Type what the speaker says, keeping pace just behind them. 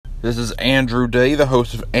This is Andrew Day, the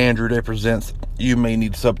host of Andrew Day Presents You May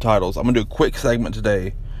Need Subtitles. I'm going to do a quick segment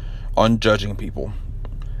today on judging people.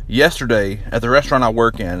 Yesterday, at the restaurant I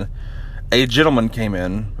work in, a gentleman came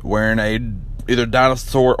in wearing either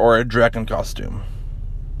dinosaur or a dragon costume.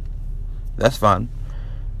 That's fine.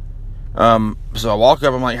 So I walk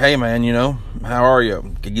up, I'm like, hey man, how are you?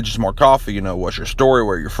 Can I get you some more coffee? What's your story,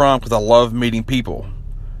 where you're from? Because I love meeting people.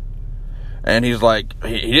 And he's like,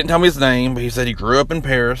 he didn't tell me his name, but he said he grew up in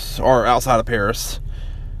Paris, or outside of Paris,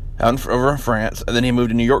 over in France, and then he moved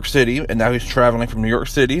to New York City, and now he's traveling from New York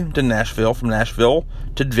City to Nashville, from Nashville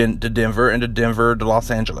to Denver, and to Denver to Los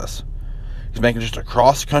Angeles. He's making just a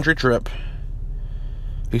cross-country trip.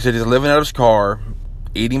 He said he's living out of his car,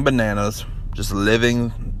 eating bananas, just living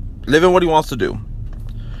what he wants to do.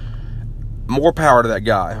 More power to that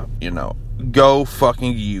guy, Go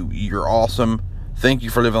fucking you. You're awesome. Thank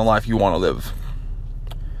you for living the life you want to live.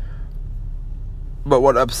 But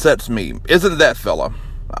what upsets me isn't that fella.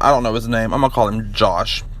 I don't know his name. I'm going to call him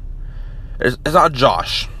Josh. It's not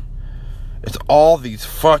Josh. It's all these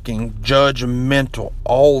fucking judgmental,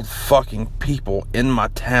 old fucking people in my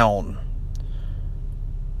town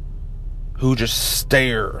who just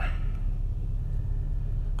stare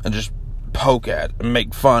and just poke at and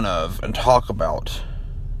make fun of and talk about.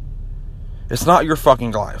 It's not your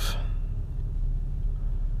fucking life.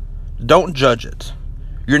 Don't judge it.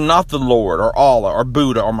 You're not the Lord or Allah or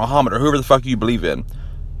Buddha or Muhammad or whoever the fuck you believe in.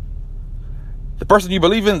 The person you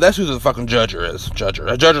believe in, that's who the fucking judger is.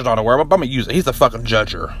 A judger's not a word, but I'm gonna use it. He's the fucking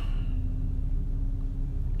judger.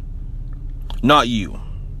 Not you.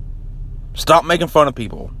 Stop making fun of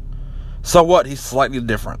people. So what? He's slightly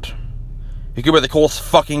different. He could be the coolest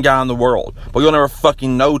fucking guy in the world, but you'll never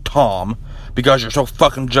fucking know Tom because you're so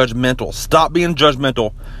fucking judgmental. Stop being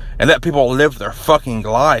judgmental and let people live their fucking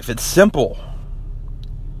life. It's simple.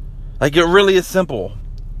 Like, it really is simple.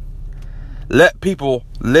 Let people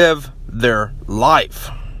live their life.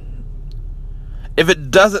 If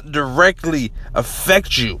it doesn't directly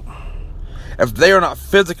affect you, if they are not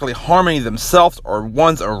physically harming themselves or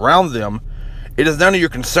ones around them, it is none of your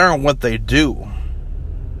concern what they do.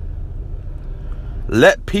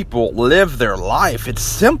 Let people live their life. It's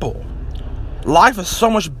simple. Life is so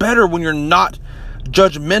much better when you're not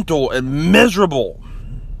judgmental and miserable.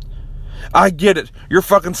 I get it. You're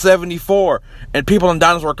fucking 74 and people in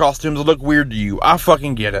dinosaur costumes look weird to you. I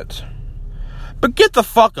fucking get it. But get the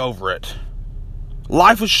fuck over it.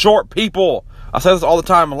 Life is short, people. I say this all the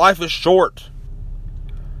time. Life is short.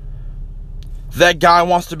 That guy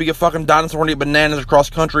wants to be a fucking dinosaur and eat bananas across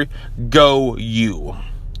country. Go you.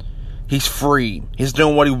 He's free. He's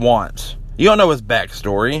doing what he wants. You don't know his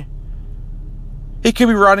backstory. He could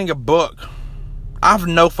be writing a book. I have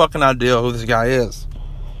no fucking idea who this guy is.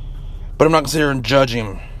 But I'm not considering judging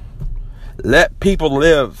him. Let people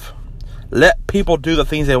live. Let people do the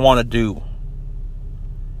things they want to do.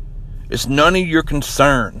 It's none of your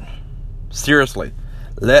concern. Seriously.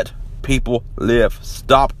 Let people live.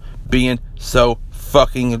 Stop being so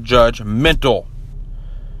fucking judgmental.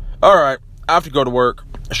 Alright, I have to go to work.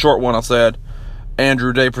 A short one, I said.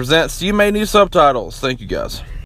 Andrew Day Presents You May Need Subtitles. Thank you, guys.